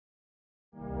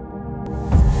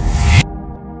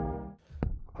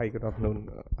Hi, good afternoon.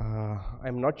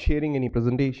 I'm not sharing any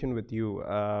presentation with you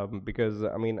because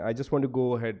I just want to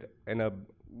go ahead and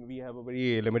we have a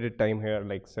very limited time here,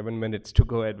 like 7 minutes to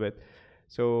go ahead with.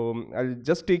 So I'll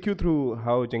just take you through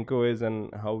how Jinko is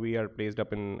and how we are placed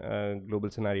up in global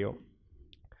scenario.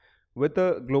 With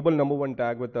a global number one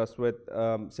tag with us with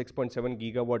 6.7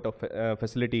 gigawatt of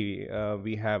facility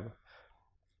we have.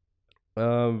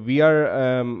 We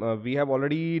have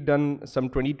already done some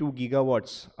 22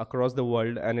 gigawatts across the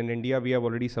world, and in India we have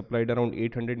already supplied around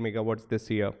 800 megawatts this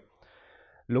year.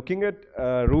 Looking at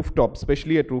rooftop,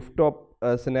 especially at rooftop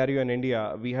scenario in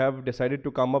India, we have decided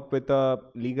to come up with a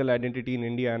legal identity in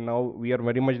India, and now we are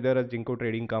very much there as Jinko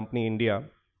Trading Company India,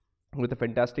 with a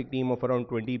fantastic team of around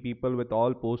 20 people with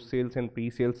all post-sales and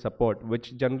pre-sales support,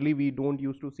 which generally we don't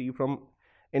used to see from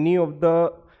any of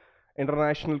the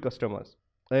international customers.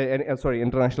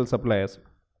 International suppliers.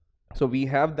 So we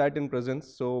have that in presence.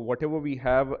 So whatever we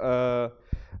have,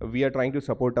 we are trying to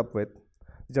support up with.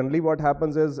 Generally what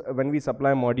happens is when we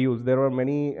supply modules, there are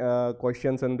many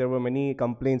questions and there were many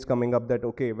complaints coming up that,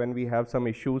 okay, when we have some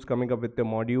issues coming up with the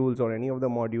modules or any of the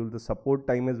modules, the support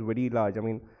time is very large.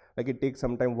 Like it takes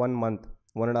sometime 1 month,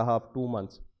 1.5, 2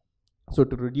 months. So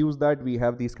to reduce that, we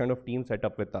have these kind of teams set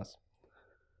up with us.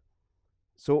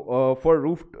 So for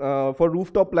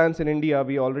rooftop plants in India,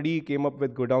 we already came up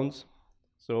with godowns.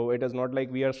 So it is not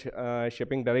like we are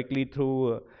shipping directly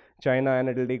through China and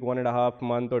it will take 1.5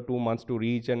 months or 2 months to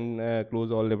reach and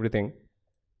close everything.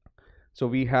 So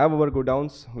we have our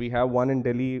godowns. We have one in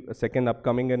Delhi, a second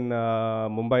upcoming in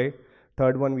Mumbai,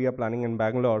 third one we are planning in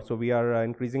Bangalore. So we are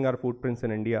increasing our footprints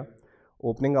in India,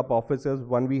 opening up offices.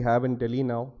 One we have in Delhi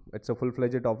now. It's a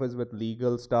full-fledged office with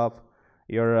legal staff,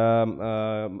 your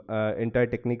entire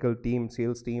technical team,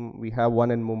 sales team. We have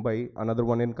one in Mumbai, another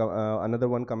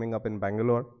one coming up in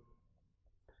Bangalore.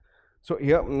 So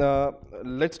here,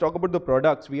 let's talk about the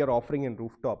products we are offering in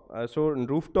rooftop. So in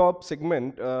rooftop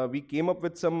segment, we came up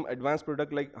with some advanced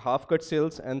product like half-cut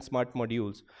cells and smart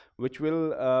modules, which we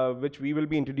will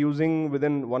be introducing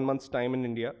within 1 month's time in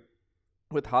India.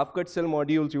 With half-cut cell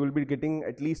modules, you will be getting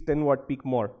at least 10 watt peak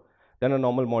more than a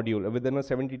normal module within a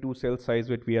 72 cell size,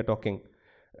 which we are talking.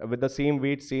 With the same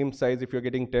weight, same size, if you're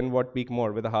getting 10 watt peak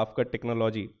more with a half-cut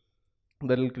technology,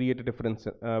 that will create a difference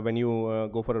when you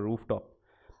go for a rooftop.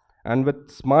 And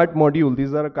with smart module,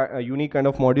 these are a unique kind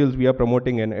of modules we are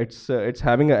promoting in. It's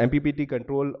having a MPPT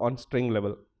control on string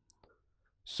level.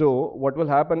 So what will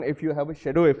happen if you have a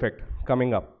shadow effect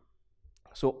coming up?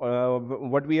 So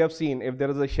what we have seen, if there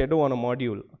is a shadow on a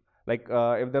module, like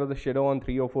if there is a shadow on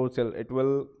 3 or 4 cell, it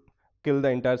will kill the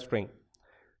entire string.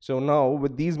 So now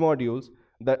with these modules,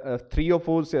 the 3 or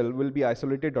 4 cell will be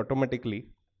isolated automatically.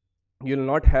 You will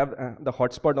not have the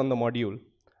hotspot on the module,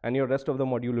 and your rest of the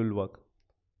module will work.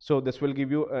 So this will give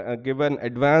you give an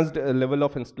advanced level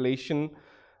of installation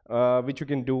which you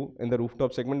can do in the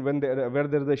rooftop segment where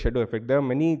there is a shadow effect. There are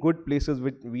many good places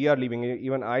which we are living.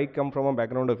 Even I come from a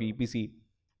background of EPC.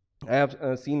 I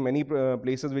have seen many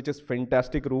places which is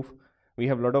fantastic roof. We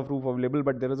have a lot of roof available,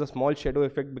 but there is a small shadow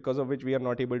effect because of which we are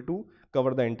not able to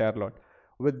cover the entire lot.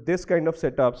 With this kind of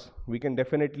setups, we can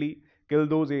definitely kill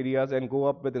those areas and go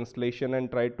up with installation and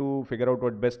try to figure out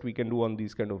what best we can do on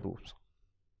these kind of roofs.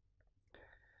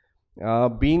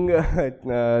 Being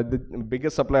the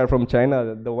biggest supplier from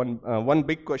China, the one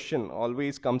big question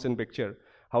always comes in picture: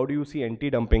 how do you see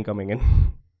anti-dumping coming in?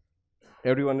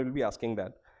 Everyone will be asking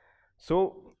that.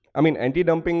 So,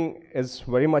 anti-dumping is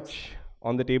very much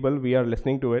on the table. We are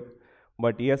listening to it,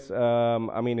 but yes,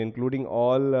 including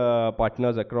all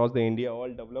partners across the India, all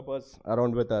developers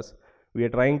around with us, we are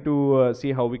trying to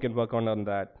see how we can work on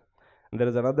that. And there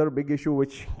is another big issue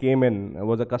which came in,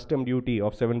 was a custom duty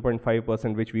of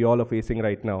 7.5%, which we all are facing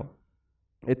right now.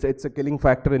 It's a killing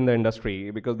factor in the industry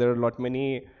because there are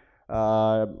many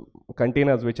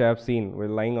containers which I have seen were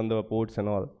lying on the ports and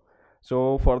all.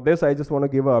 So for this, I just want to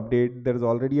give an update. There is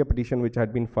already a petition which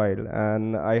had been filed,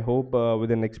 and I hope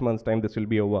within next month's time this will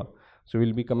be over. So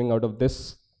we'll be coming out of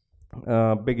this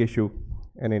big issue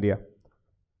in India.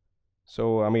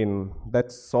 So,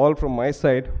 that's all from my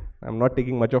side. I'm not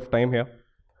taking much of time here.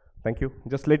 Thank you.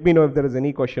 Just let me know if there is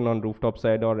any question on rooftop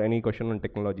side or any question on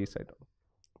technology side.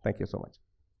 Thank you so much.